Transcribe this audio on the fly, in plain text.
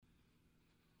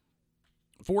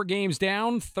4 games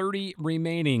down, 30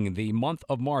 remaining. The month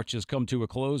of March has come to a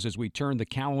close as we turn the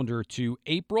calendar to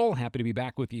April. Happy to be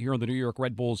back with you here on the New York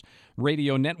Red Bulls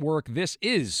Radio Network. This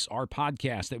is our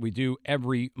podcast that we do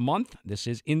every month. This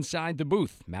is Inside the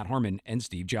Booth. Matt Harmon and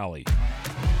Steve Jolley.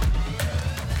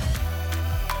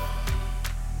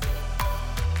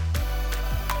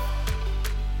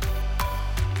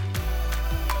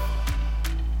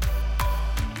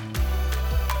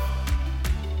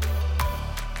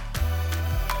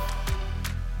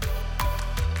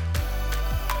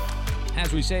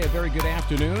 As we say, a very good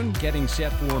afternoon. Getting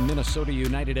set for Minnesota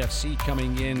United FC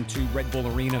coming into Red Bull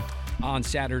Arena on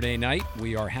Saturday night.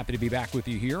 We are happy to be back with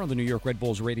you here on the New York Red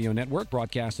Bulls Radio Network,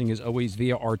 broadcasting as always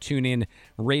via our TuneIn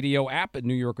radio app at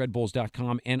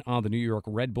NewYorkRedBulls.com and on the New York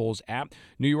Red Bulls app.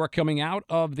 New York coming out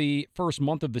of the first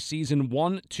month of the season,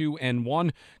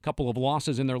 1-2-1. Couple of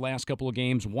losses in their last couple of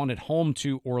games, one at home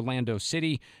to Orlando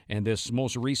City, and this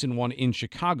most recent one in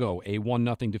Chicago, a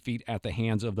 1-0 defeat at the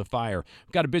hands of the Fire.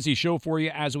 We've got a busy show for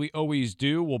you, as we always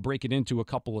do. We'll break it into a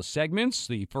couple of segments.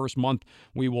 The first month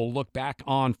we will look back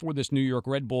on for this New York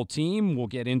Red Bull team. We'll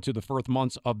get into the first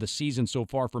months of the season so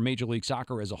far for Major League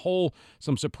Soccer as a whole.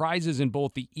 Some surprises in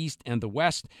both the East and the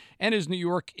West. And as New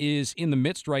York is in the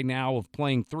midst right now of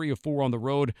playing 3 of 4 on the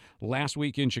road, last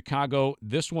week in Chicago,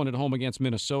 this one at home against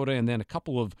Minnesota, and then a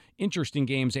couple of interesting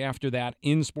games after that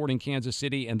in Sporting Kansas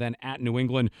City and then at New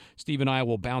England. Steve and I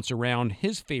will bounce around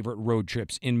his favorite road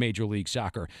trips in Major League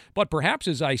Soccer. But perhaps,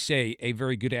 as I say, a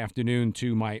very good afternoon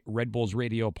to my Red Bulls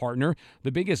radio partner.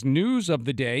 The biggest news of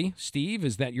the day, Steve,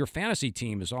 is that your fantasy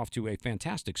team is off to a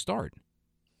fantastic start.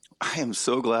 I am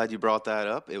so glad you brought that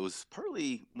up. It was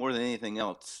partly, more than anything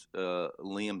else,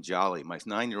 Liam Jolley, my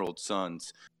 9-year-old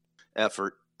son's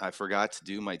effort. I forgot to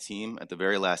do my team at the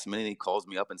very last minute. He calls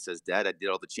me up and says, "Dad, I did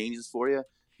all the changes for you."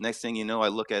 Next thing you know, I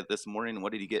look at it this morning, and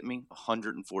what did he get me?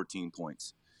 114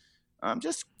 points.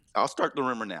 I'll start the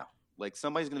rumor now. Like,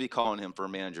 somebody's going to be calling him for a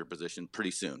manager position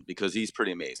pretty soon because he's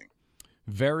pretty amazing.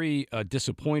 Very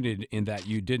disappointed in that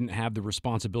you didn't have the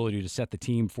responsibility to set the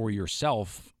team for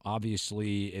yourself.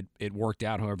 Obviously, it worked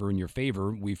out, however, in your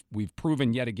favor. We've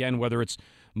proven yet again, whether it's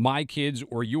my kids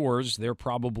or yours, they're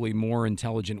probably more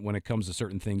intelligent when it comes to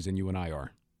certain things than you and I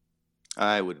are.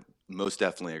 I would most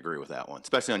definitely agree with that one,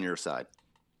 especially on your side.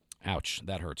 Ouch,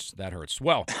 that hurts. That hurts.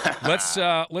 Well,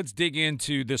 let's dig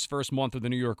into this first month of the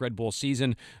New York Red Bull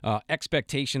season.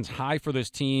 Expectations high for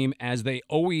this team, as they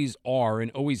always are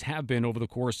and always have been over the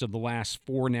course of the last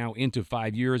 4 now into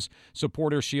 5 years.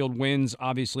 Supporter Shield wins,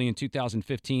 obviously, in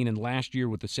 2015 and last year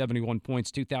with the 71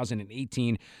 points,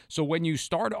 2018. So when you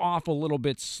start off a little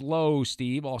bit slow,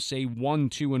 Steve, I'll say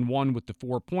 1-2-1 with the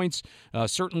 4 points.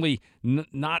 Certainly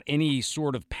not any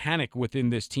sort of panic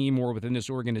within this team or within this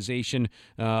organization.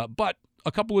 But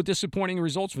a couple of disappointing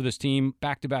results for this team,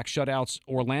 back-to-back shutouts,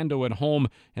 Orlando at home,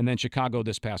 and then Chicago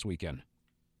this past weekend.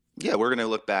 Yeah, we're going to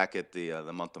look back at the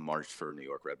month of March for New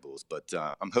York Red Bulls, but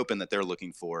I'm hoping that they're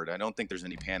looking forward. I don't think there's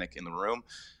any panic in the room,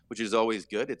 which is always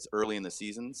good. It's early in the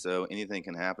season, so anything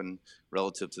can happen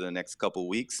relative to the next couple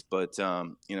weeks. But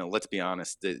let's be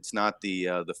honest, it's not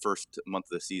the first month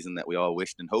of the season that we all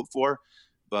wished and hoped for.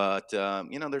 But,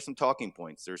 there's some talking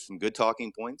points. There's some good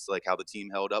talking points, like how the team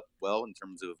held up well in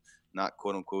terms of not,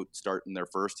 quote unquote, starting their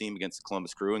first team against the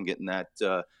Columbus Crew and getting that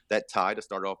tie to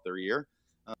start off their year.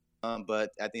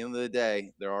 But at the end of the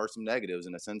day, there are some negatives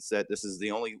in the sense that this is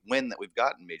the only win that we've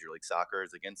gotten in Major League Soccer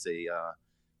is against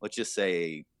let's just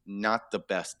say, not the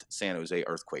best San Jose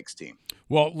Earthquakes team.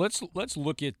 Well, let's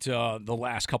look at the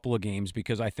last couple of games,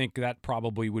 because I think that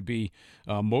probably would be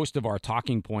most of our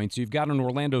talking points. You've got an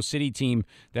Orlando City team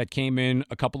that came in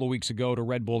a couple of weeks ago to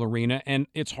Red Bull Arena, and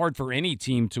it's hard for any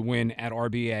team to win at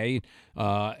RBA.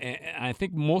 And I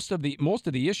think most of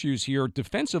the issues here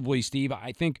defensively, Steve,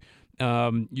 I think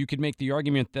you could make the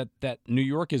argument that New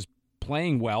York is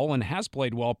playing well and has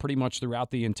played well pretty much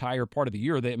throughout the entire part of the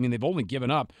year. They've only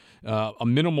given up a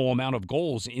minimal amount of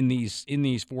goals in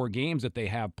these 4 games that they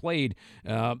have played,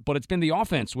 but it's been the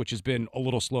offense which has been a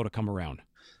little slow to come around.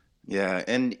 Yeah,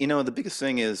 and the biggest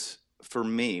thing is for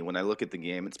me when I look at the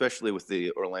game, especially with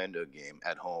the Orlando game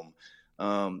at home,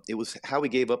 it was how we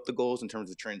gave up the goals in terms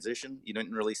of transition. You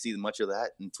didn't really see much of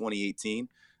that in 2018.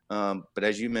 But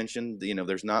as you mentioned,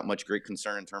 there's not much great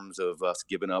concern in terms of us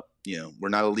giving up. We're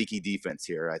not a leaky defense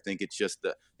here. I think it's just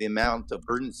the amount of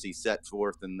urgency set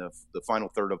forth in the final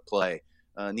third of play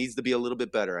needs to be a little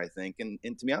bit better, I think. And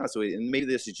to be honest with you, and maybe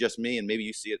this is just me and maybe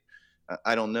you see it,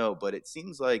 I don't know, but it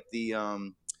seems like the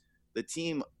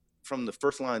team from the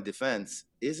first line of defense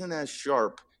isn't as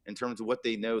sharp in terms of what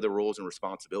they know their roles and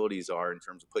responsibilities are in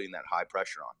terms of putting that high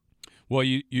pressure on. Well,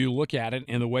 you look at it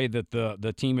and the way that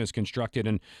the team is constructed,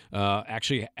 and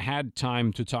actually had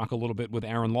time to talk a little bit with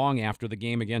Aaron Long after the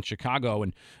game against Chicago,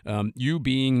 and you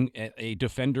being a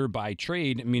defender by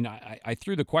trade, I mean, I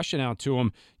threw the question out to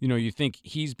him. You think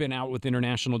he's been out with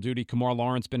international duty, Kamar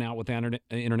Lawrence been out with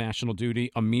international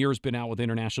duty, Amir's been out with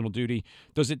international duty.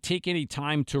 Does it take any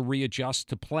time to readjust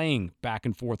to playing back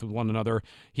and forth with one another?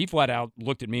 He flat out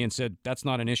looked at me and said, that's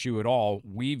not an issue at all.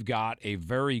 We've got a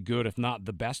very good, if not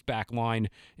the best back line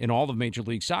in all of Major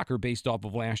League Soccer based off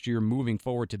of last year moving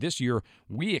forward to this year.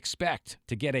 We expect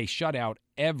to get a shutout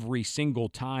every single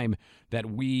time that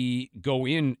we go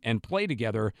in and play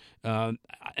together. And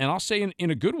I'll say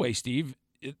in a good way, Steve,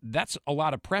 that's a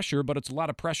lot of pressure, but it's a lot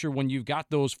of pressure when you've got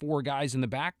those four guys in the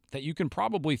back that you can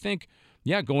probably think,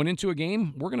 yeah, going into a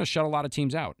game, we're going to shut a lot of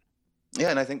teams out. Yeah,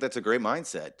 and I think that's a great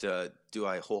mindset. Do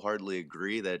I wholeheartedly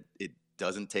agree that it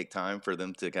doesn't take time for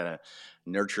them to kind of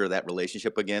nurture that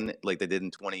relationship again like they did in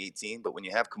 2018? But when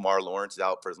you have Kamar Lawrence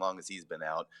out for as long as he's been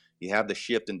out, you have the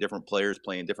shift in different players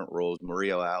playing different roles,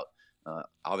 Murillo out,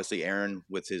 obviously Aaron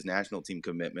with his national team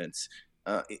commitments.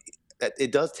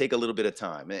 It does take a little bit of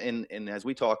time. And as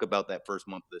we talk about that first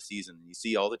month of the season, you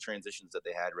see all the transitions that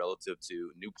they had relative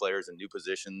to new players and new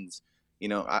positions.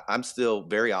 I'm still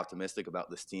very optimistic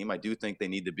about this team. I do think they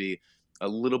need to be a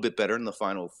little bit better in the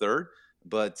final third.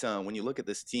 But when you look at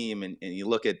this team and you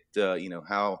look at,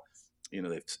 how,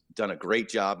 they've done a great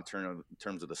job in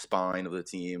terms of the spine of the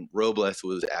team. Robles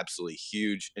was absolutely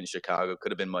huge in Chicago.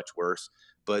 Could have been much worse.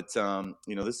 But,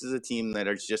 this is a team that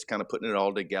is just kind of putting it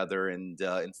all together. And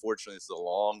unfortunately, it's a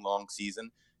long, long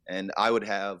season. And I would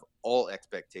have all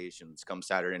expectations come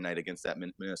Saturday night against that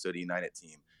Minnesota United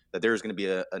team that there's going to be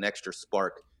an extra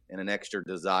spark and an extra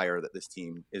desire that this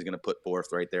team is going to put forth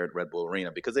right there at Red Bull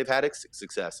Arena, because they've had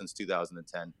success since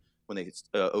 2010 when they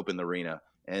opened the arena.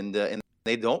 And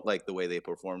they don't like the way they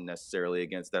performed necessarily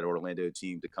against that Orlando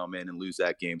team to come in and lose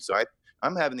that game. So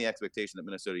I'm having the expectation that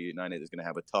Minnesota United is going to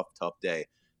have a tough day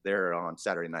there on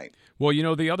Saturday night. Well,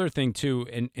 the other thing too,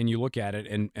 and you look at it,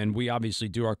 and we obviously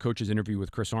do our coaches interview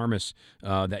with Chris Armas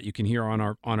that you can hear on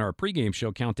our pregame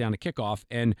show, Countdown to Kickoff.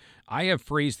 And I have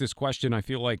phrased this question, I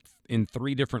feel like, in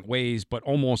three different ways, but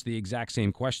almost the exact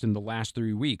same question the last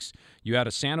 3 weeks. You had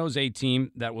a San Jose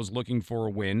team that was looking for a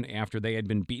win after they had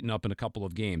been beaten up in a couple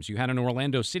of games. You had an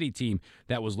Orlando City team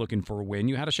that was looking for a win.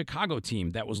 You had a Chicago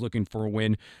team that was looking for a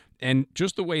win. And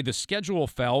just the way the schedule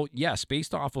fell, yes,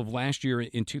 based off of last year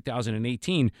in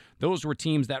 2018, those were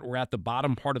teams that were at the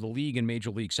bottom part of the league in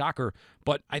Major League Soccer.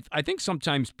 But I think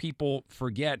sometimes people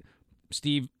forget,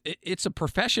 Steve, it's a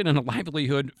profession and a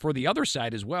livelihood for the other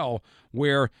side as well,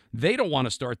 where they don't want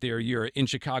to start their year, in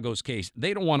Chicago's case.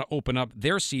 They don't want to open up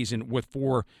their season with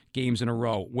 4 games in a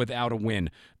row without a win.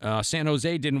 San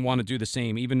Jose didn't want to do the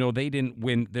same, even though they didn't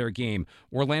win their game.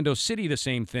 Orlando City, the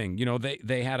same thing.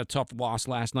 They had a tough loss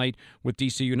last night with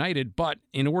DC United, but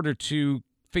in order to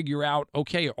figure out,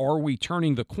 okay, are we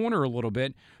turning the corner a little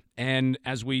bit? And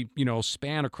as we,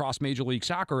 span across Major League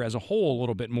Soccer as a whole a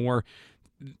little bit more,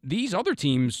 these other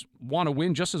teams want to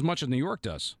win just as much as New York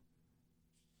does.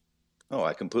 Oh,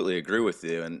 I completely agree with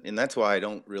you. And that's why I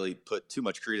don't really put too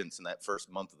much credence in that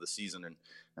first month of the season. And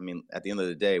I mean, at the end of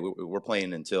the day, we're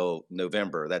playing until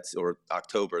November, or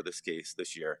October, this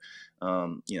year.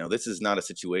 This is not a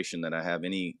situation that I have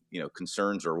any,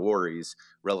 concerns or worries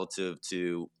relative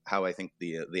to how I think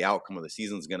the outcome of the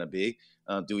season is going to be.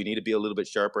 Do we need to be a little bit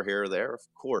sharper here or there? Of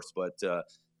course. But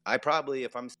I probably,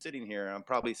 if I'm sitting here, I'm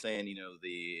probably saying,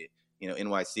 the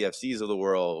NYCFCs of the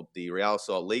world, the Real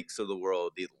Salt Lakes of the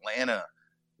world, the Atlantas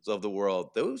of the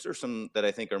world. Those are some that I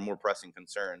think are more pressing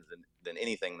concerns than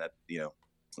anything that,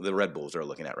 the Red Bulls are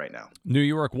looking at right now. New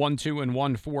York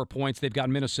 1-2-1, 4 points. They've got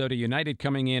Minnesota United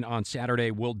coming in on Saturday.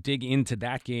 We'll dig into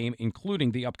that game,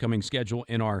 including the upcoming schedule,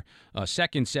 in our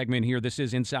second segment here. This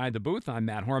is Inside the Booth. I'm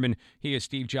Matt Harmon. He is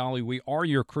Steve Jolley. We are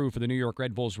your crew for the New York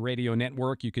Red Bulls radio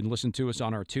network. You can listen to us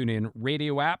on our TuneIn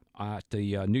radio app,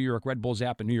 the New York Red Bulls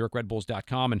app at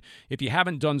NewYorkRedBulls.com. And if you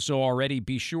haven't done so already,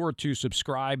 be sure to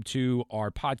subscribe to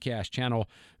our podcast channel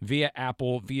via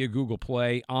Apple, via Google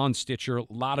Play, on Stitcher, a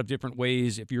lot of different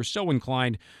ways. If you're so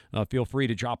inclined, feel free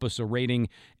to drop us a rating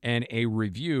and a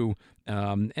review.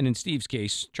 And in Steve's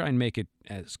case, try and make it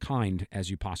as kind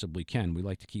as you possibly can. We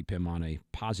like to keep him on a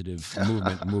positive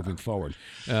movement moving forward.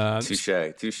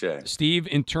 Touche. Steve,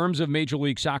 in terms of Major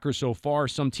League Soccer so far,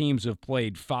 some teams have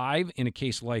played 5 in a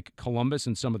case like Columbus,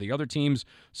 and some of the other teams,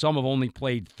 some have only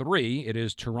played 3. It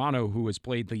is Toronto who has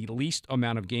played the least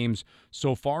amount of games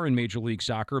so far in Major League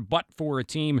Soccer, but for a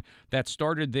team that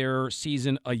started their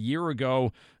season a year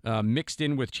ago, mixed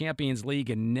in with Champions League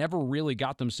and never really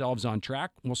got themselves on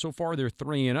track, well, so far far they're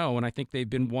 3-0, and I think they've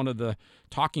been one of the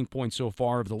talking points so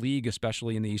far of the league,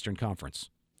 especially in the Eastern Conference.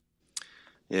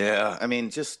 Yeah, I mean,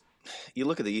 just you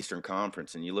look at the Eastern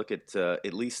Conference and you look at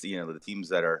least the teams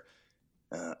that are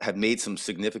have made some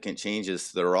significant changes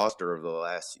to their roster over the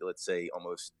last, let's say,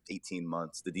 almost 18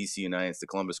 months. The DC Unites, the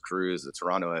Columbus Crews, the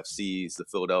Toronto FCs, the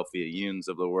Philadelphia Unions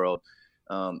of the world.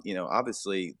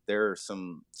 Obviously, there are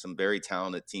some very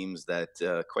talented teams that,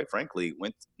 quite frankly,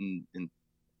 went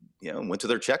to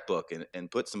their checkbook and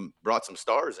brought some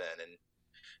stars in,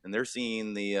 and they're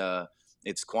seeing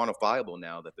it's quantifiable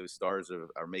now that those stars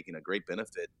are making a great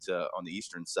benefit on the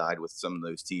Eastern side with some of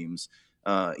those teams.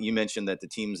 You mentioned that the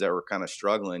teams that were kind of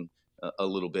struggling a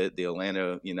little bit, the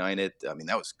Atlanta United, I mean,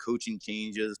 that was coaching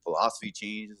changes, philosophy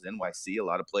changes, NYC, a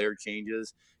lot of player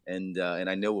changes. And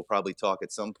I know we'll probably talk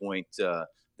at some point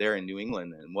there in New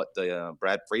England and what the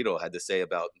Brad Friedel had to say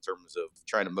about in terms of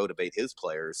trying to motivate his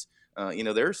players.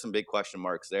 There's some big question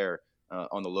marks there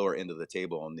on the lower end of the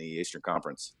table in the Eastern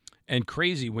Conference. And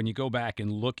crazy when you go back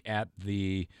and look at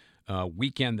the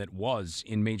weekend that was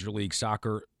in Major League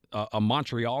Soccer. A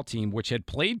Montreal team which had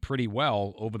played pretty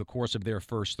well over the course of their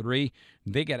first three.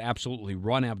 They got absolutely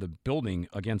run out of the building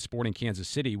against Sporting Kansas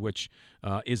City, which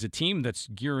is a team that's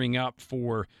gearing up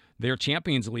for their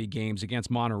Champions League games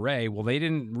against Monterrey. Well, they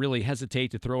didn't really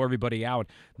hesitate to throw everybody out.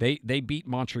 They beat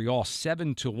Montreal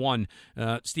 7-1.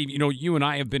 Steve, you and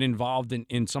I have been involved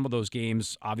in some of those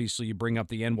games. Obviously, you bring up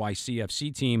the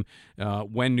NYCFC team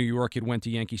when New York had went to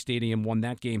Yankee Stadium, won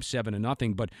that game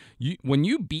 7-0. But when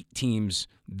you beat teams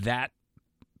that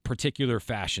particular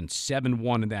fashion,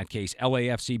 7-1 in that case,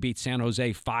 LAFC beat San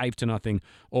Jose 5-0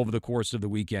 over the course of the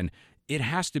weekend, it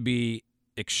has to be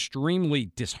extremely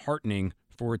disheartening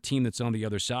for a team that's on the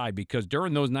other side, because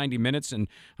during those 90 minutes, and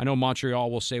I know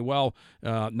Montreal will say, well,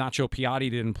 Nacho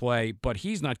Piatti didn't play, but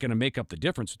he's not going to make up the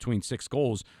difference between 6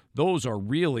 goals. Those are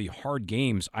really hard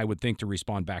games, I would think, to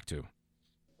respond back to.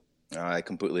 I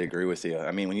completely agree with you.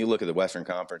 I mean, when you look at the Western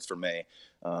Conference for me,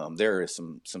 there is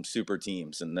some super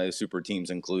teams, and those super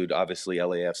teams include obviously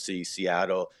LAFC,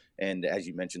 Seattle, and as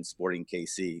you mentioned, Sporting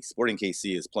KC. Sporting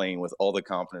KC is playing with all the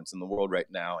confidence in the world right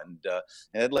now, and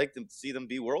I'd like to see them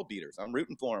be world beaters. I'm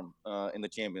rooting for them in the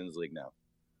Champions League now.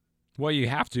 Well, you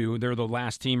have to. They're the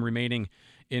last team remaining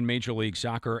in Major League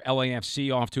Soccer.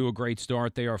 LAFC off to a great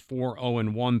start. They are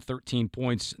 4-0-1, 13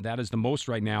 points. That is the most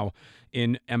right now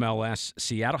in MLS.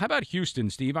 Seattle. How about Houston,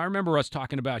 Steve? I remember us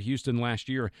talking about Houston last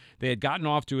year. They had gotten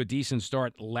off to a decent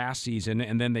start last season,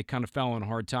 and then they kind of fell on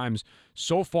hard times.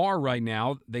 So far right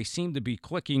now, they seem to be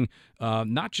clicking,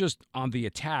 not just on the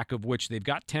attack, of which they've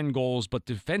got 10 goals, but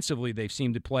defensively they've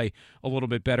seemed to play a little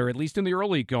bit better, at least in the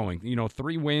early going.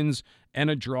 3 wins and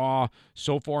a draw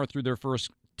so far through their first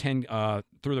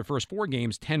 4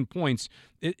 games, 10 points.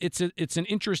 It's an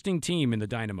interesting team in the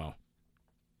Dynamo.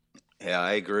 Yeah,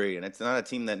 I agree, and it's not a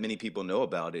team that many people know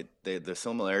about. The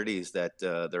similarities that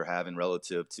they're having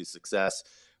relative to success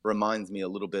reminds me a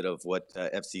little bit of what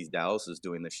FC Dallas is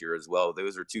doing this year as well.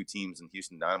 Those are 2 teams in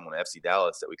Houston Dynamo and FC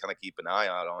Dallas that we kind of keep an eye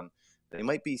out on. They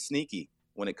might be sneaky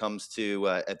when it comes to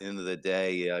at the end of the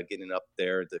day getting up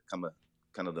there to come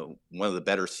kind of one of the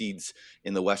better seeds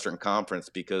in the Western Conference,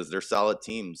 because they're solid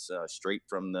teams straight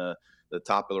from the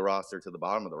top of the roster to the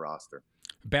bottom of the roster.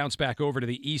 Bounce back over to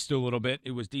the East a little bit.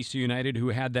 It was DC United who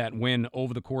had that win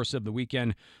over the course of the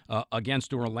weekend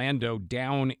against Orlando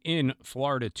down in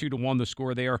Florida, 2-1 the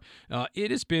score there.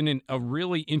 It has been a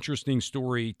really interesting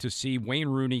story to see Wayne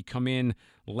Rooney come in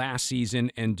last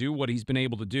season and do what he's been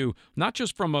able to do, not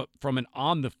just from an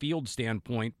on the field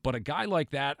standpoint, but a guy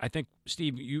like that. I think,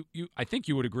 Steve, I think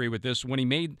you would agree with this. When he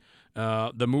made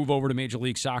the move over to Major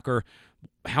League Soccer,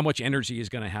 how much energy he's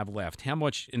going to have left, how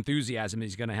much enthusiasm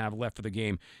he's going to have left for the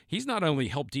game. He's not only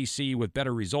helped DC with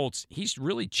better results, he's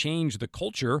really changed the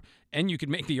culture, and you could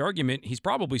make the argument he's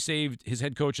probably saved his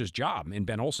head coach's job in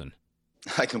Ben Olsen.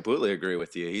 I completely agree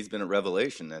with you. He's been a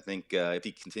revelation. I think if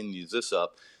he continues this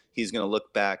up, he's going to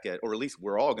look back at, or at least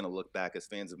we're all going to look back as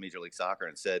fans of Major League Soccer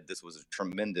and said this was a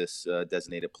tremendous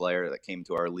designated player that came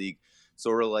to our league.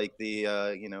 Sort of like the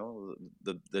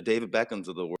David Beckhams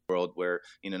of the world, where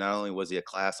not only was he a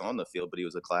class on the field, but he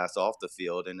was a class off the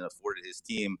field, and afforded his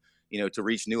team to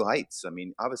reach new heights. I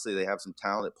mean, obviously they have some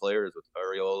talented players with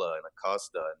Areola and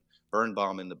Acosta and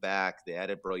Birnbaum in the back. They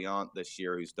added Brillant this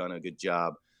year, who's done a good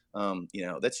job.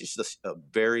 That's just a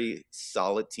very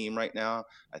solid team right now.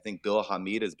 I think Bill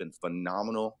Hamid has been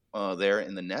phenomenal there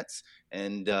in the nets,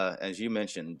 and as you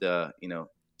mentioned,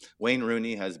 Wayne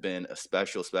Rooney has been a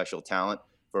special talent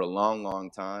for a long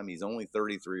time. He's only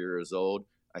 33 years old.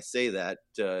 I say that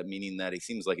meaning that he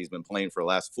seems like he's been playing for the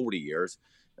last 40 years.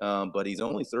 but he's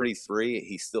only 33.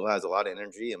 He still has a lot of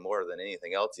energy, and more than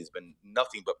anything else, he's been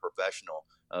nothing but professional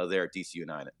there at DC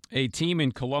United. A team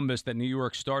in Columbus that New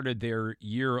York started their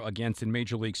year against in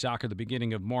Major League Soccer the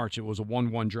beginning of March. It was a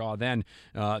 1-1 draw then.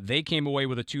 They came away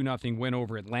with a 2-0 win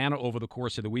over Atlanta over the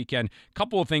course of the weekend. A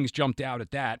couple of things jumped out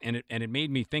at that, and it made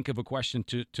me think of a question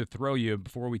to throw you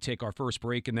before we take our first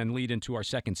break and then lead into our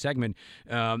second segment.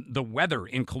 The weather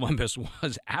in Columbus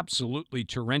was absolutely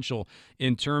torrential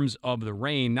in terms of the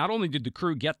rain. Not only did the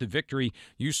Crew get the victory,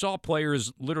 you saw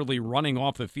players literally running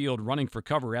off the field, running for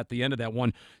cover at the end of that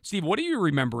one. Steve, what do you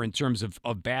remember in terms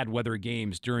of bad weather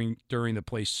games during the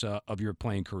place of your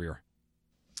playing career?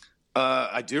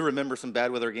 I do remember some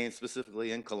bad weather games,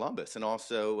 specifically in Columbus and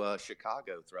also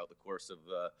Chicago throughout the course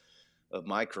of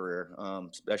my career,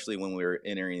 especially when we were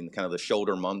entering kind of the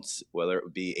shoulder months, whether it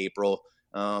would be April.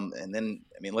 And then,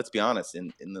 I mean, let's be honest,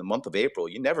 in the month of April,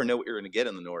 you never know what you're going to get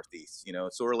in the Northeast. You know,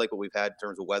 it's sort of like what we've had in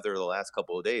terms of weather the last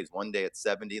couple of days. One day it's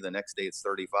 70, the next day it's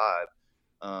 35.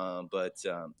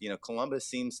 You know, Columbus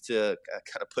seems to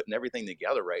kind of putting everything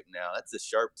together right now. That's a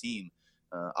sharp team.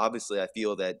 Obviously, I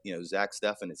feel that, you know, Zach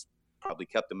Steffen has probably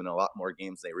kept them in a lot more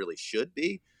games than they really should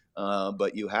be.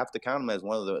 But you have to count them as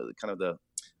one of the kind of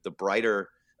the brighter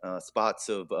spots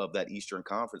of that Eastern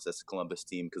Conference. That's the Columbus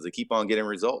team because they keep on getting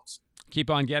results.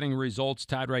 Keep on getting results.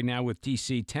 Tied right now with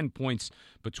DC, 10 points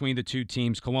between the two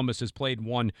teams. Columbus has played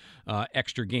one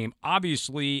extra game.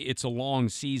 Obviously, it's a long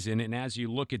season, and as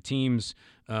you look at teams,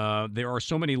 there are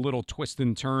so many little twists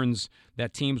and turns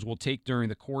that teams will take during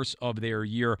the course of their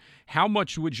year. How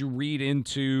much would you read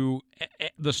into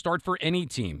the start for any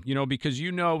team? You know, because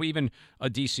you know even a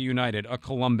DC United, a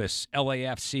Columbus,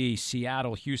 LAFC,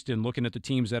 Seattle, Houston, looking at the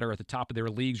teams that are at the top of their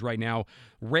leagues right now,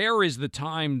 rare is the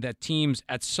time that teams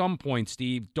at some point,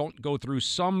 Steve, don't go through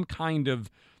some kind of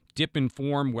dip in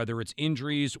form, whether it's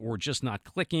injuries or just not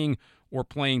clicking or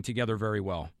playing together very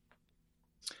well.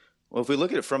 Well, if we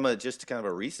look at it from just kind of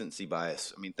a recency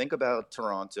bias, I mean, think about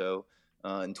Toronto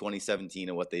in 2017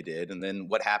 and what they did, and then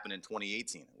what happened in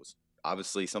 2018. It was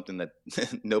obviously something that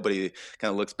nobody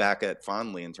kind of looks back at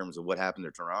fondly in terms of what happened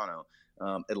to Toronto.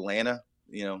 Atlanta,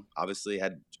 you know, obviously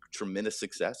had tremendous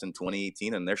success in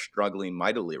 2018, and they're struggling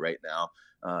mightily right now.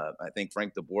 I think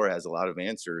Frank DeBoer has a lot of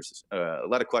answers, a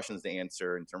lot of questions to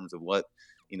answer in terms of what,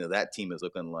 you know, that team is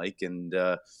looking like. And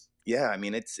yeah, I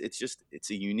mean, it's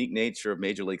a unique nature of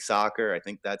Major League Soccer. I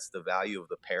think that's the value of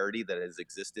the parity that has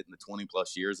existed in the 20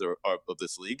 plus years of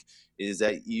this league, is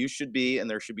that you should be, and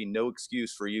there should be no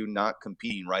excuse for you not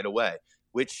competing right away,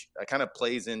 which kind of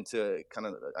plays into kind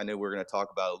of, I know we're going to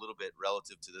talk about a little bit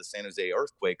relative to the San Jose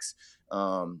Earthquakes.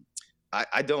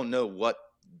 I don't know what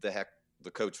the heck the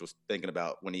coach was thinking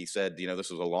about when he said, you know, this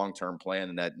was a long-term plan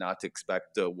and that not to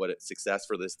expect success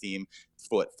for this team.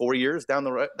 For 4 years down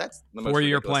the road? That's the most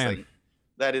 4-year plan. Thing.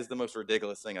 That is the most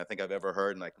ridiculous thing I think I've ever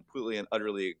heard, and I completely and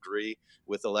utterly agree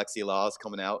with Alexi Laws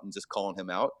coming out and just calling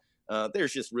him out.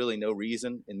 There's just really no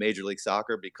reason in Major League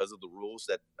Soccer, because of the rules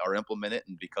that are implemented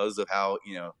and because of how,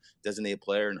 you know, designated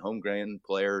player and homegrown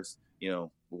players, you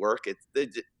know, work.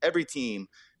 Every team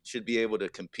should be able to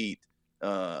compete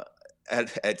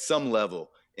at some level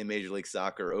in Major League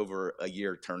Soccer over a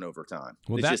year turnover time.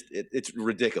 Well, it's a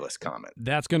ridiculous comment.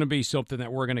 That's going to be something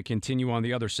that we're going to continue on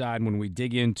the other side when we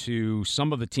dig into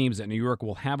some of the teams that New York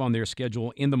will have on their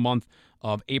schedule in the month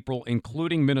of April,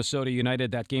 including Minnesota United.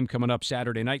 That game coming up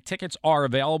Saturday night. Tickets are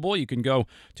available. You can go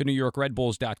to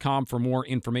NewYorkRedBulls.com for more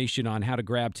information on how to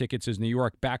grab tickets as New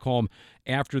York back home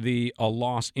after the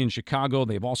loss in Chicago.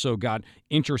 They've also got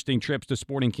interesting trips to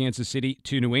Sporting Kansas City,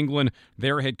 to New England.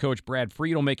 Their head coach, Brad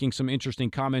Friedel, making some interesting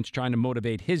comments, trying to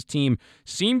motivate his team.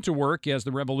 Seemed to work as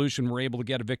the Revolution were able to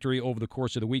get a victory over the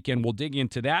course of the weekend. We'll dig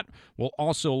into that. We'll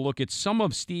also look at some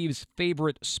of Steve's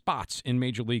favorite spots in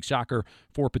Major League Soccer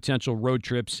for potential road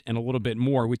trips and a little bit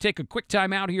more. We take a quick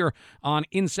time out here on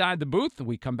Inside the Booth.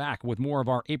 We come back with more of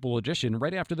our April edition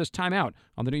right after this timeout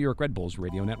on the New York Red Bulls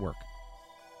Radio Network.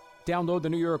 Download the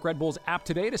New York Red Bulls app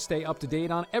today to stay up to date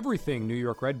on everything New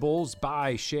York Red Bulls.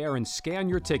 Buy, share, and scan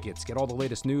your tickets. Get all the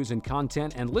latest news and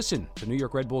content, and listen to New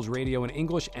York Red Bulls Radio in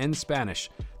English and Spanish.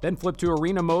 Then flip to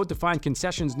Arena mode to find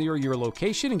concessions near your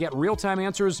location and get real-time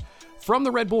answers from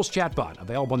the Red Bulls chatbot.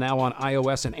 Available now on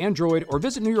iOS and Android, or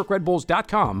visit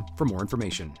NewYorkRedBulls.com for more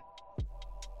information.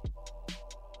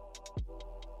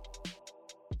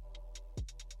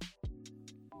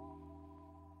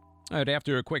 All right,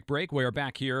 after a quick break, we are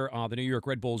back here on the New York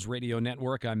Red Bulls Radio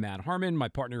Network. I'm Matt Harmon. My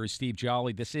partner is Steve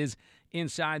Jolley. This is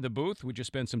inside the booth. We just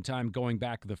spent some time going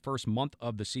back the first month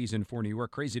of the season for New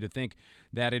York. Crazy to think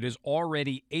that it is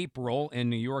already April and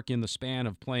New York in the span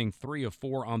of playing 3 of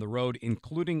 4 on the road,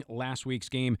 including last week's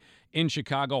game in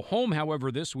Chicago. Home,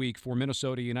 however, this week for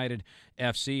Minnesota United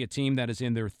FC, a team that is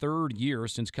in their third year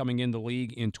since coming in the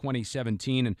league in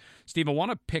 2017. And Steve, I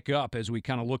want to pick up as we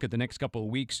kind of look at the next couple of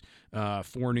weeks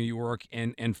for New York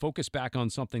and focus back on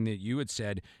something that you had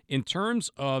said in terms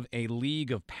of a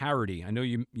league of parity. I know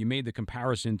you made the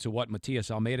comparison to what Matias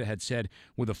Almeida had said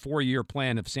with a 4-year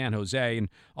plan of San Jose, and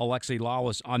Alexi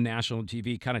Lalas on national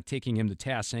TV kind of taking him to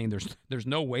task, saying there's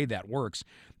no way that works.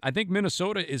 I think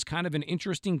Minnesota is kind of an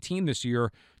interesting team this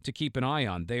year to keep an eye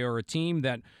on. They are a team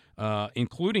that,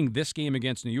 including this game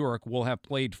against New York, will have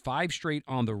played 5 straight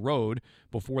on the road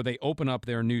before they open up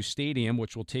their new stadium,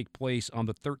 which will take place on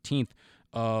the 13th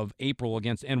of April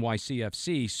against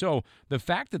NYCFC. So the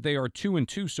fact that they are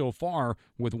 2-2 so far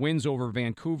with wins over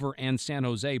Vancouver and San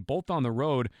Jose, both on the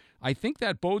road, I think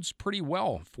that bodes pretty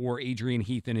well for Adrian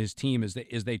Heath and his team as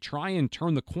they try and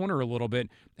turn the corner a little bit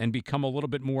and become a little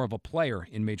bit more of a player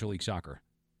in Major League Soccer.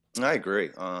 I agree.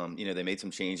 They made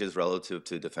some changes relative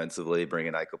to defensively,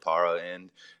 bringing Ike Opara in.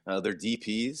 Their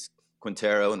DPs,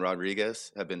 Quintero and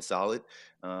Rodriguez, have been solid.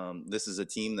 This is a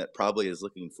team that probably is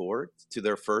looking forward to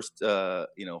their first,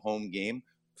 home game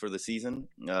for the season.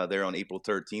 They're on April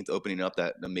 13th, opening up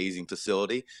that amazing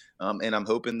facility. And I'm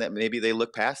hoping that maybe they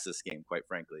look past this game, quite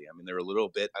frankly. I mean, they're a little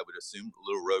bit, I would assume, a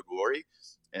little road worry.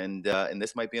 And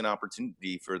this might be an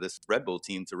opportunity for this Red Bull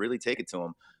team to really take it to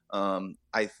them.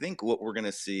 I think what we're going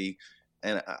to see,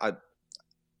 and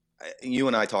you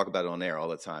and I talk about it on air all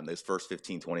the time, those first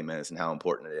 15, 20 minutes and how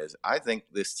important it is. I think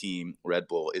this team, Red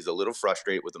Bull, is a little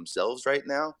frustrated with themselves right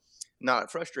now.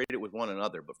 Not frustrated with one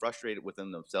another, but frustrated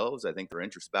within themselves. I think they're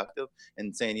introspective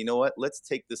and saying, you know what, let's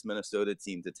take this Minnesota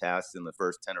team to task in the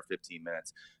first 10 or 15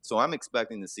 minutes. So I'm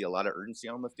expecting to see a lot of urgency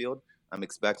on the field. I'm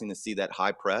expecting to see that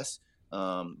high press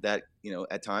that,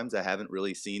 at times I haven't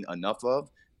really seen enough of.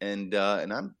 And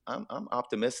I'm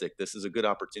optimistic. This is a good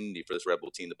opportunity for this Red Bull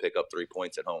team to pick up 3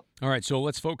 points at home. All right, so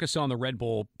let's focus on the Red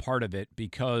Bull part of it,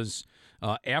 because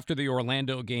after the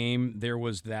Orlando game, there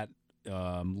was that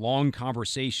long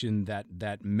conversation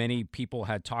that many people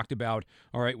had talked about.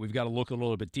 All right, we've got to look a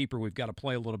little bit deeper. We've got to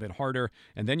play a little bit harder.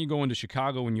 And then you go into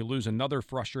Chicago and you lose another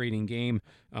frustrating game.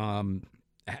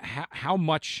 How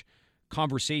much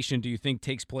conversation do you think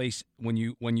takes place when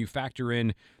you factor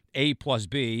in A plus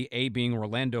B, A being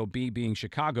Orlando, B being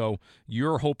Chicago?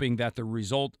 You're hoping that the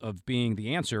result of being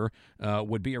the answer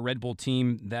would be a Red Bull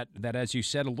team that, as you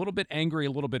said, a little bit angry,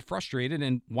 a little bit frustrated,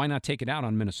 and why not take it out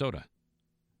on Minnesota?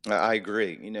 I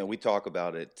agree. We talk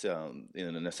about it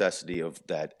in the necessity of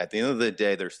that. At the end of the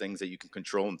day, there's things that you can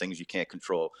control and things you can't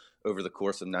control over the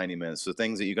course of 90 minutes. So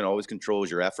things that you can always control is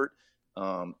your effort.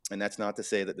 And that's not to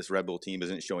say that this Red Bull team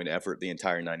isn't showing effort the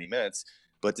entire 90 minutes,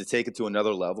 but to take it to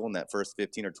another level in that first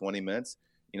 15 or 20 minutes,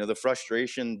 the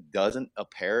frustration doesn't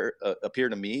appear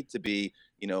to me to be,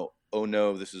 oh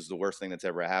no, this is the worst thing that's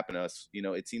ever happened to us.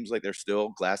 It seems like they're still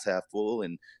glass half full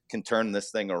and can turn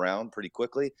this thing around pretty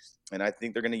quickly. And I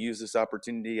think they're going to use this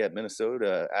opportunity at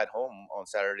Minnesota at home on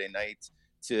Saturday night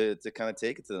to kind of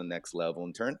take it to the next level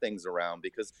and turn things around,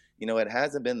 because, it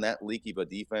hasn't been that leaky of a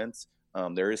defense.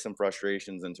 There is some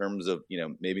frustrations in terms of,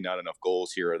 maybe not enough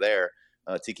goals here or there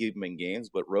to keep them in games,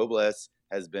 but Robles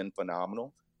has been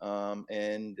phenomenal.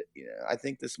 And I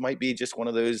think this might be just one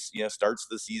of those, starts of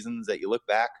the seasons that you look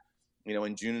back,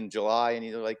 in June and July, and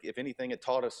you're like, if anything, it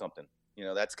taught us something.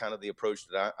 That's kind of the approach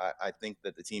that I think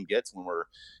that the team gets when we're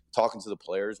talking to the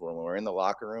players, when we're in the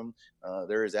locker room.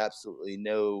 There is absolutely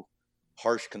no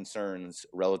harsh concerns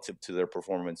relative to their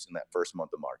performance in that first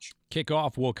month of March.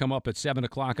 Kickoff will come up at 7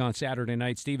 o'clock on Saturday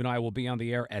night. Steve and I will be on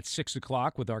the air at 6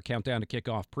 o'clock with our Countdown to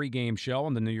Kickoff pregame show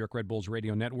on the New York Red Bulls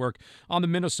radio network. On the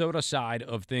Minnesota side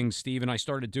of things, Steve and I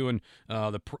started doing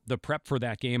the prep for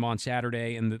that game on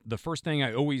Saturday, and the first thing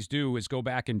I always do is go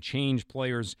back and change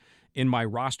players in my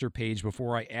roster page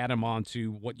before I add them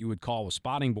onto what you would call a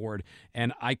spotting board.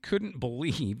 And I couldn't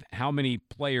believe how many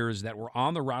players that were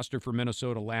on the roster for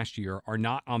Minnesota last year are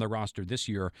not on the roster this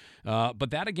year. But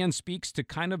that, again, speaks to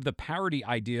kind of the parity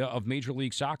idea of Major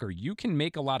League Soccer. You can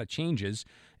make a lot of changes,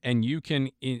 and you can,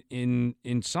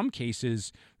 in some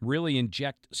cases, really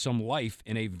inject some life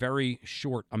in a very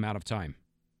short amount of time.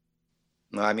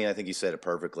 I mean, I think you said it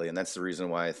perfectly, and that's the reason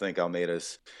why I think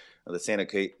Almeida's the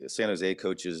San Jose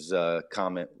coach's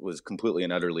comment was completely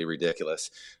and utterly ridiculous.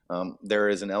 There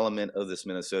is an element of this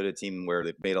Minnesota team where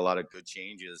they've made a lot of good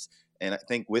changes, and I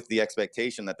think with the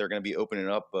expectation that they're going to be opening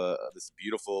up this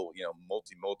beautiful,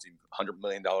 multi $100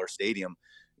 million stadium,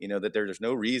 that there's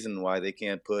no reason why they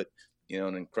can't put,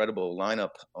 an incredible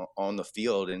lineup on the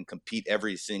field and compete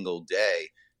every single day.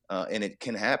 And it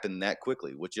can happen that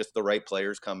quickly with just the right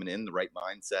players coming in, the right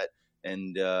mindset.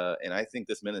 And I think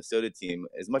this Minnesota team,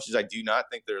 as much as I do not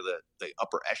think they're the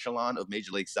upper echelon of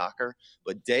Major League Soccer,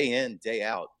 but day in, day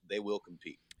out, they will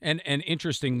compete. And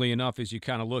interestingly enough, as you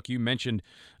kind of look, you mentioned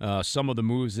some of the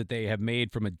moves that they have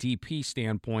made from a DP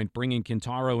standpoint, bringing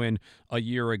Quintaro in a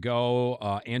year ago,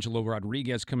 Angelo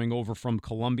Rodriguez coming over from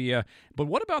Colombia. But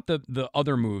what about the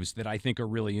other moves that I think are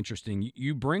really interesting?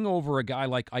 You bring over a guy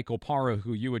like Ike Opara,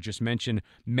 who you had just mentioned,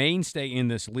 mainstay in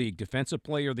this league, Defensive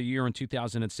Player of the Year in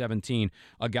 2017,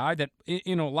 a guy that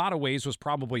in a lot of ways was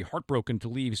probably heartbroken to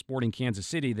leave Sporting Kansas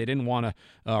City. They didn't want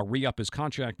to re-up his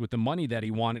contract with the money that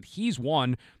he wanted. He's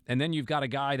won. And then you've got a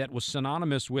guy that was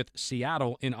synonymous with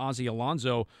Seattle in Ozzie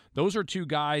Alonso. Those are two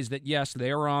guys that, yes,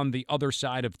 they're on the other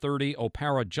side of 30.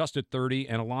 Opara just at 30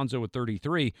 and Alonso at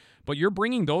 33. But you're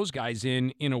bringing those guys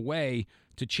in a way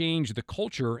to change the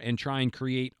culture and try and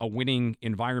create a winning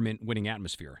environment, winning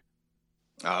atmosphere.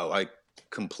 Oh, I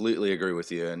completely agree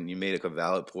with you. And you made a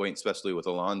valid point, especially with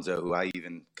Alonso, who I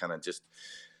even kind of just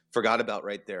forgot about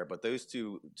right there. But those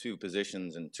two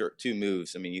positions and two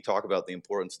moves, I mean, you talk about the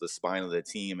importance of the spine of the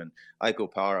team, and Ike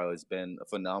Opara has been a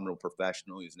phenomenal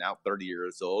professional. He's now 30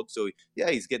 years old. So, yeah,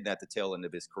 he's getting at the tail end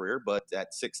of his career, but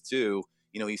at 6'2",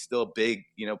 he's still a big,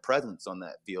 presence on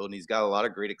that field. And he's got a lot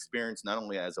of great experience, not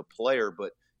only as a player,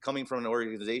 but coming from an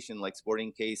organization like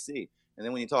Sporting KC. And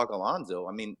then when you talk Alonso,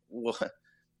 I mean, well,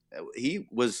 he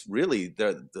was really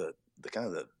the kind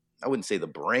of I wouldn't say the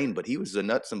brain, but he was the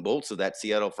nuts and bolts of that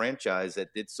Seattle franchise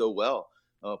that did so well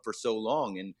for so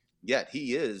long. And yet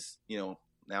he is,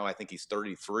 now I think he's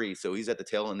 33, so he's at the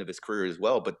tail end of his career as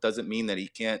well, but doesn't mean that he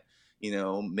can't,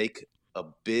 make a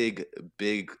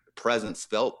big presence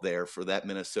felt there for that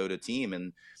Minnesota team.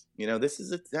 And, this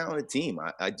is a talented team.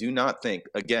 I do not think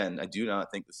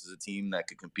this is a team that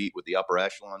could compete with the upper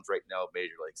echelons right now of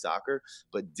Major League Soccer,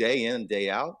 but day in, day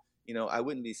out, I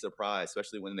wouldn't be surprised,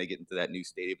 especially when they get into that new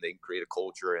stadium. They can create a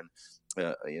culture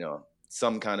and,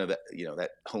 some kind of, that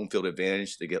home field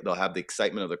advantage. They'll have the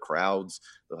excitement of the crowds.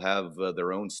 They'll have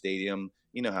their own stadium.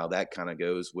 You know how that kind of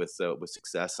goes with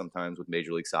success sometimes with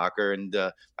Major League Soccer. And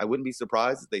I wouldn't be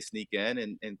surprised if they sneak in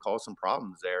and cause some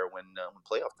problems there when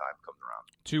playoff time comes around.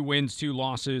 2 wins, 2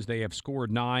 losses. They have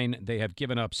scored 9. They have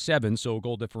given up 7, so a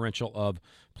goal differential of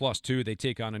 +2. They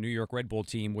take on a New York Red Bull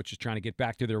team, which is trying to get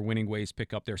back to their winning ways,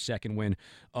 pick up their second win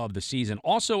of the season.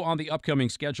 Also on the upcoming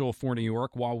schedule for New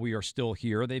York, while we are still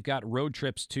here, they've got road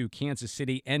trips to Kansas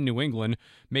City and New England,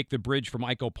 make the bridge from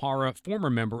Ike Opara, former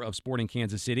member of Sporting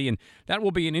Kansas City. And that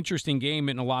will be an interesting game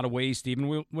in a lot of ways, Stephen.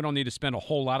 We don't need to spend a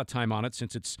whole lot of time on it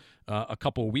since it's a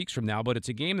couple of weeks from now, but it's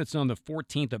a game that's on the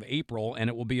 14th of April, and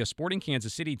it will be a Sporting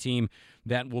Kansas City team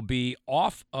that will be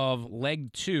off of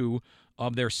leg 2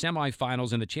 of their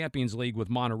semifinals in the Champions League with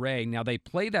Monterrey. Now, they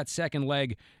play that second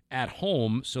leg at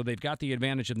home, so they've got the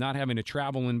advantage of not having to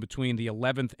travel in between the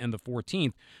 11th and the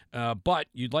 14th. But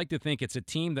you'd like to think it's a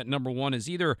team that, number one, is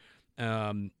either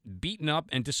beaten up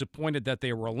and disappointed that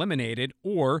they were eliminated,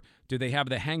 or do they have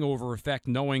the hangover effect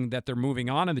knowing that they're moving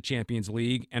on in the Champions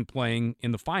League and playing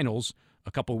in the finals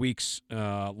a couple weeks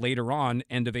later on,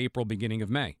 end of April, beginning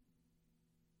of May?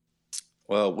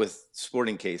 Well, with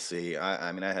Sporting KC,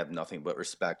 I mean, I have nothing but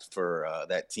respect for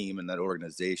that team and that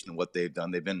organization and what they've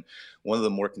done. They've been one of the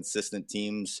more consistent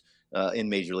teams in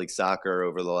Major League Soccer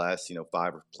over the last,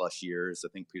 5+ years. I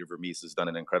think Peter Vermees has done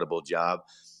an incredible job.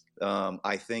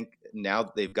 I think now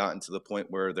that they've gotten to the point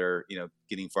where they're,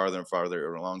 getting farther and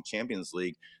farther along Champions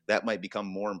League, that might become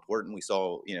more important. We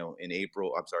saw, in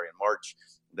March,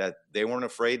 that they weren't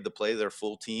afraid to play their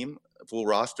full team, full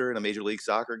roster in a Major League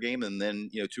Soccer game, and then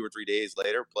 2 or 3 days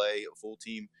later play a full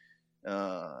team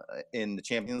in the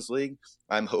Champions League.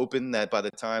 I'm hoping that by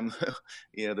the time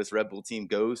this Red Bull team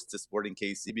goes to Sporting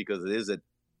KC, because it is a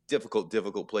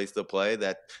difficult place to play,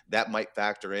 that might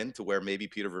factor in to where maybe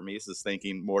Peter Vermees is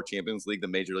thinking more Champions League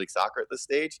than Major League Soccer at this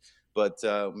stage. But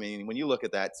I mean, when you look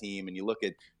at that team and you look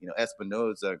at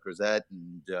Espinoza, Grisette,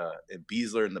 and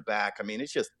Beasler in the back, I mean,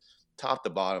 it's just top to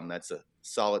bottom, that's a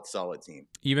solid team.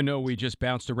 Even though we just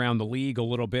bounced around the league a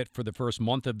little bit for the first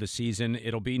month of the season,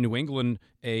 it'll be New England,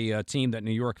 a team that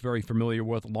New York very familiar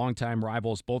with, longtime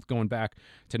rivals, both going back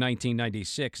to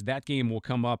 1996. That game will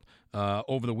come up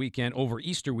over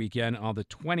Easter weekend on the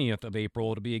 20th of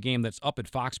April. It'll be a game that's up at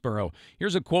Foxborough.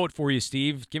 Here's a quote for you,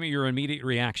 Steve. Give me your immediate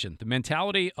reaction. The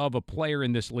mentality of a player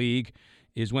in this league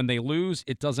is when they lose,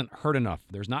 it doesn't hurt enough.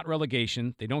 There's not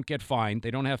relegation. They don't get fined.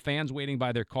 They don't have fans waiting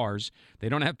by their cars. They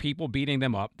don't have people beating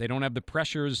them up. They don't have the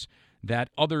pressures that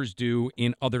others do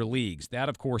in other leagues. That,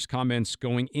 of course, comments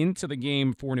going into the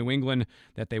game for New England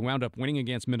that they wound up winning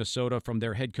against Minnesota from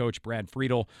their head coach, Brad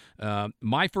Friedel.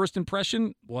 My first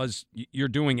impression was you're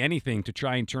doing anything to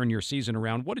try and turn your season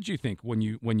around. What did you think when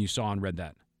you saw and read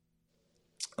that?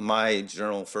 My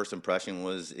general first impression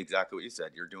was exactly what you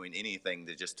said. You're doing anything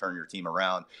to just turn your team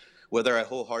around. Whether I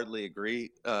wholeheartedly agree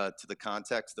to the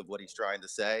context of what he's trying to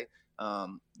say,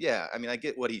 yeah, I mean, I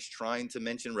get what he's trying to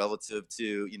mention relative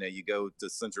to, you go to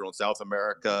Central and South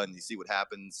America and you see what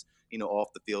happens, off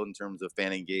the field in terms of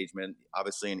fan engagement,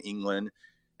 obviously in England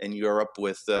and Europe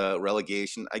with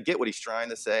relegation. I get what he's trying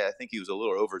to say. I think he was a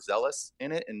little overzealous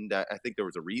in it. And I think there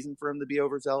was a reason for him to be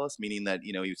overzealous, meaning that,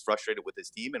 he was frustrated with his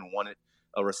team and wanted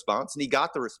a response. And he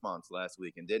got the response last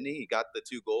weekend, didn't he? He got the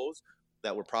 2 goals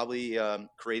that were probably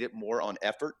created more on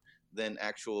effort than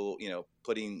actual,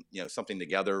 putting, something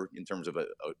together in terms of a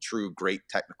true great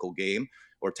technical game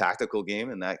or tactical game.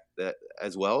 And that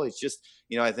as well, it's just,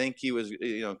 I think he was,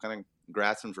 kind of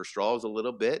grasping for straws a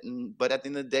little bit. But at the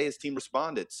end of the day, his team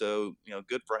responded. So,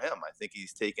 good for him. I think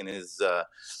he's taken his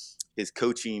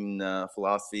coaching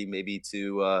philosophy maybe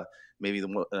to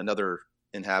another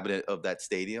inhabitant of that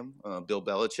stadium, Bill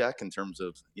Belichick, in terms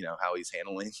of, how he's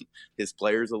handling his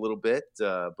players a little bit.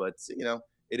 But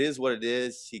it is what it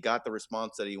is. He got the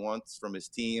response that he wants from his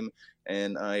team.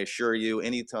 And I assure you,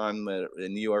 anytime a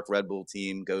New York Red Bull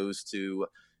team goes to,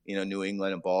 New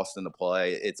England and Boston to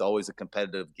play, it's always a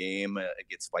competitive game. It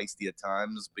gets feisty at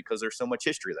times because there's so much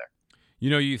history there.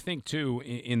 You think, too,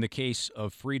 in the case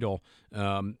of Friedel,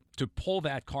 to pull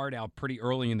that card out pretty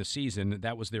early in the season,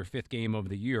 that was their 5th game of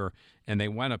the year, and they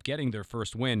wound up getting their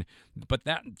first win. But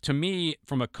that, to me,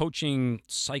 from a coaching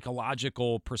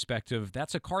psychological perspective,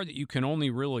 that's a card that you can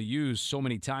only really use so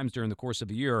many times during the course of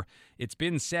the year. It's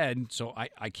been said, so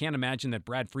I can't imagine that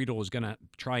Brad Friedel is going to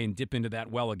try and dip into that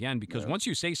well again, because once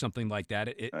you say something like that,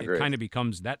 it kind of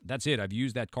becomes, that's it. I've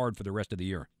used that card for the rest of the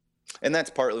year. And that's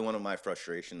partly one of my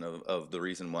frustration of the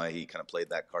reason why he kind of played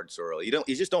that card so early.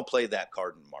 You just don't play that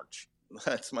card in March.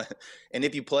 And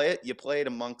if you play it,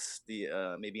 amongst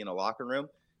the maybe in a locker room,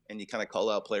 and you kind of call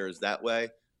out players that way.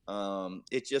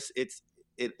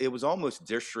 It was almost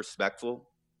disrespectful,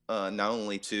 not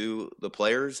only to the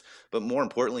players, but more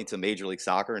importantly to Major League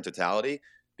Soccer in totality.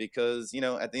 Because,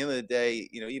 at the end of the day,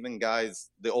 even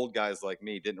the old guys like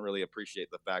me didn't really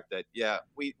appreciate the fact that, yeah,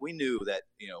 we knew that,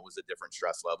 it was a different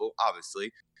stress level,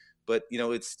 obviously. But,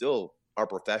 it's still our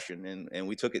profession and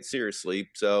we took it seriously.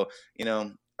 So,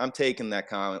 I'm taking that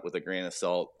comment with a grain of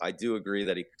salt. I do agree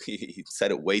that he said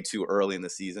it way too early in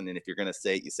the season. And if you're going to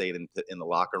say it, you say it in the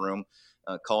locker room.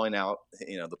 Calling out,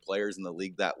 the players in the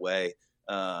league that way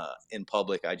in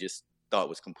public, I just thought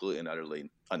was completely and utterly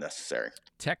unnecessary.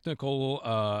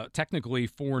 Technically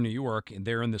for New York, and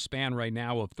they're in the span right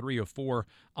now of 3 of 4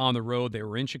 on the road. They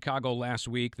were in Chicago last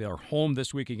week. They're home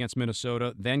this week against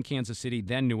Minnesota, then Kansas City,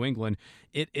 then New England.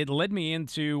 It led me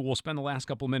into, we'll spend the last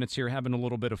couple of minutes here having a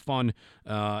little bit of fun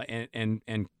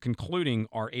and concluding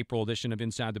our April edition of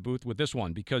Inside the Booth with this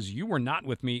one, because you were not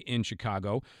with me in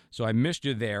Chicago, so I missed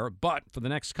you there. But for the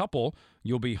next couple,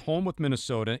 you'll be home with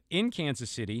Minnesota, in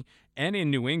Kansas City, and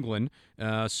in New England.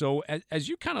 So as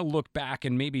you kind of look back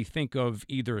and maybe think of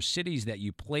either cities that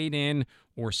you played in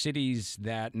or cities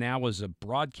that now is a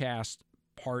broadcast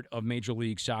part of Major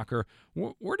League Soccer,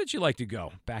 where did you like to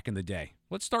go back in the day?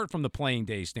 Let's start from the playing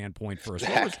day standpoint first.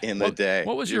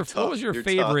 What was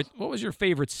your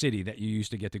favorite city that you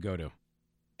used to get to go to?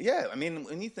 Yeah, I mean,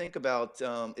 when you think about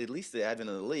at least the advent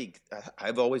of the league,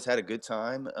 I've always had a good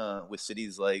time with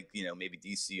cities like, maybe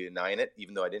DC United,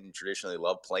 even though I didn't traditionally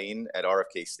love playing at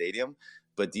RFK Stadium.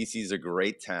 But DC is a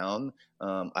great town.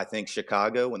 I think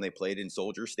Chicago, when they played in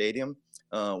Soldier Stadium,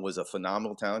 was a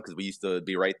phenomenal town because we used to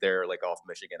be right there, like off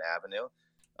Michigan Avenue.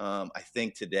 I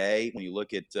think today, when you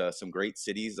look at some great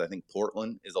cities, I think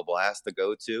Portland is a blast to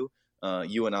go to.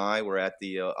 You and I were at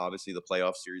the obviously the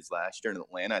playoff series last year in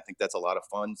Atlanta. I think that's a lot of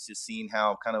fun, just seeing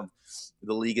how kind of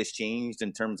the league has changed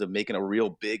in terms of making a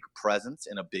real big presence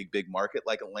in a big market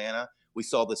like Atlanta. We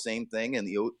saw the same thing in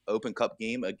the Open Cup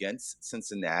game against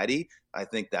Cincinnati. I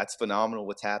think that's phenomenal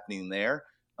what's happening there.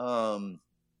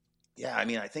 Yeah, I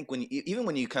mean, I think when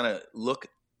you kind of look,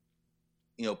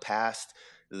 past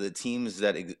the teams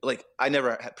that I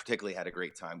never particularly had a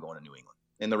great time going to New England.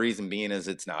 And the reason being is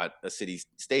it's not a city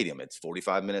stadium. It's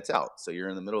 45 minutes out. So you're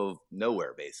in the middle of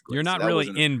nowhere, basically. You're not really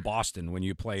in Boston when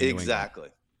you play in New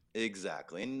England.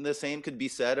 Exactly. And the same could be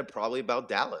said probably about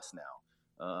Dallas now.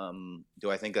 Do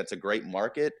I think that's a great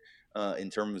market? in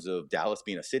terms of Dallas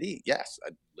being a city, yes,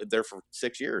 I lived there for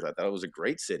 6 years. I thought it was a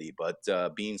great city, but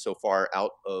being so far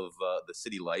out of the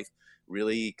city life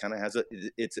really kind of has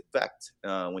its effect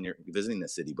when you're visiting the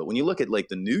city. But when you look at like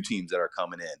the new teams that are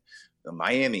coming in,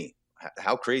 Miami,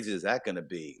 how crazy is that going to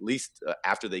be? At least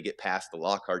after they get past the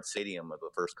Lockhart Stadium of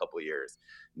the first couple of years,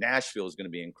 Nashville is going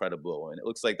to be incredible, and it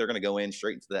looks like they're going to go in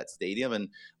straight into that stadium. And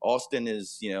Austin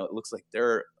is, it looks like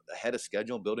they're ahead of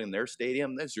schedule building their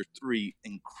stadium. Those are three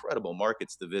incredible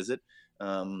markets to visit.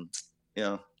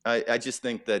 I just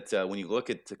think that when you look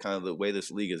at kind of the way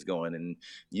this league is going, and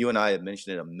you and I have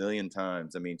mentioned it a million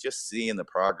times, I mean, just seeing the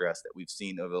progress that we've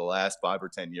seen over the last 5 or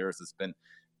 10 years has been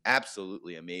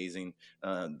absolutely amazing.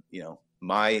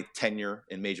 My tenure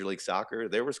in Major League Soccer,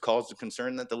 there was cause of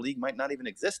concern that the league might not even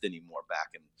exist anymore back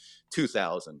in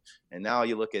 2000. And now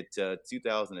you look at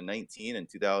 2019 and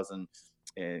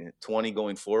 2020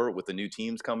 going forward with the new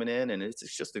teams coming in, and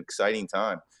it's just an exciting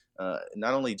time.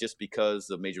 Not only just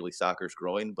because of Major League Soccer is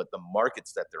growing, but the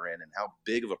markets that they're in and how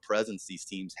big of a presence these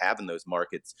teams have in those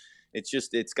markets.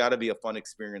 It's got to be a fun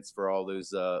experience for all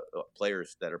those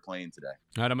players that are playing today.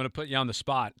 All right, I'm going to put you on the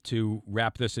spot to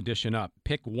wrap this edition up.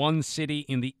 Pick one city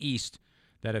in the East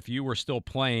that if you were still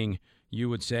playing, you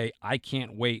would say, I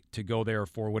can't wait to go there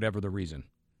for whatever the reason.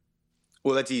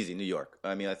 Well, that's easy. New York.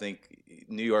 I mean, I think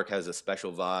New York has a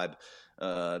special vibe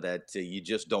that you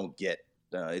just don't get.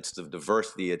 It's the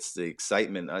diversity. It's the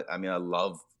excitement. I mean, I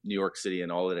love New York City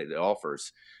and all that it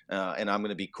offers. And I'm going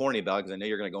to be corny about it because I know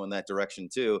you're going to go in that direction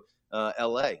too.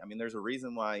 LA. I mean, there's a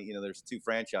reason why, there's two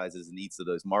franchises in each of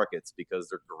those markets because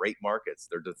they're great markets.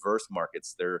 They're diverse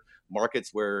markets. They're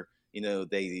markets where,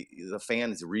 the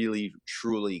fans really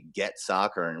truly get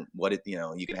soccer and what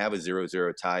you can have a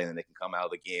 0-0 tie and then they can come out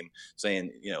of the game saying,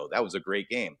 that was a great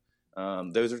game.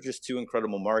 Those are just two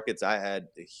incredible markets. I had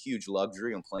a huge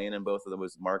luxury in playing in both of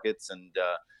those markets,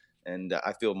 and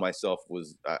I feel myself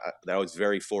I was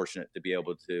very fortunate to be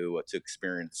able to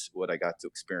experience what I got to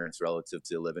experience relative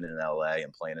to living in LA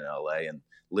and playing in LA and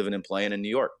living and playing in New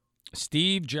York.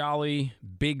 Steve Jolley,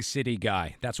 big city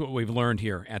guy. That's what we've learned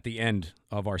here at the end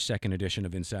of our second edition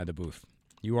of Inside the Booth.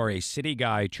 You are a city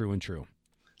guy, true and true.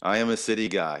 I am a city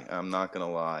guy. I'm not going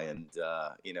to lie. And,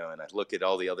 and I look at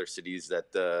all the other cities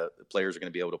that the players are going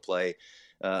to be able to play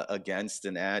against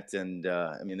and at. And,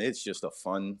 it's just a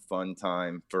fun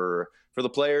time for the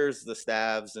players, the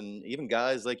staffs, and even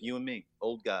guys like you and me,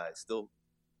 old guys, still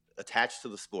attached to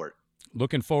the sport.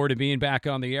 Looking forward to being back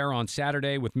on the air on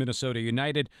Saturday with Minnesota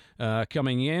United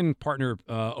coming in. Partner,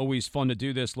 always fun to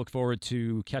do this. Look forward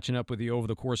to catching up with you over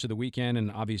the course of the weekend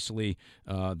and obviously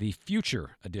the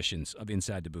future editions of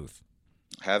Inside the Booth.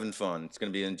 Having fun. It's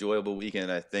going to be an enjoyable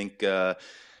weekend. I think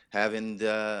having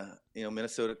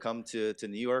Minnesota come to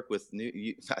New York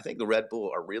I think the Red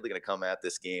Bull are really going to come at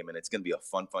this game, and it's going to be a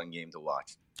fun game to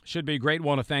watch. Should be great.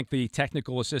 Want to thank the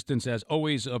technical assistance, as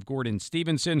always, of Gordon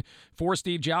Stevenson. For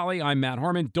Steve Jolley, I'm Matt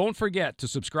Harmon. Don't forget to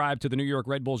subscribe to the New York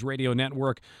Red Bulls radio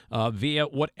network via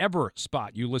whatever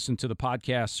spot you listen to the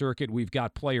podcast circuit. We've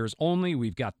got players only.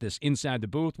 We've got this Inside the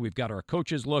Booth. We've got our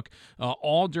coaches look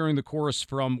all during the course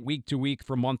from week to week,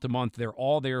 from month to month. They're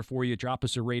all there for you. Drop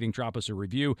us a rating, drop us a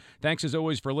review. Thanks, as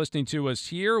always, for listening to us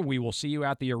here. We will see you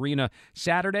at the arena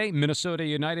Saturday. Minnesota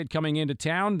United coming into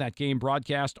town. That game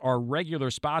broadcast our regular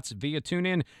spots via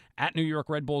TuneIn at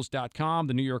NewYorkRedBulls.com,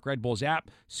 the New York Red Bulls app,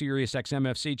 Sirius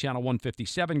XM-FC channel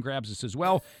 157 grabs us as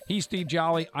well. He's Steve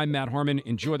Jolley. I'm Matt Harmon.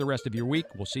 Enjoy the rest of your week.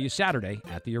 We'll see you Saturday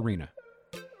at the arena.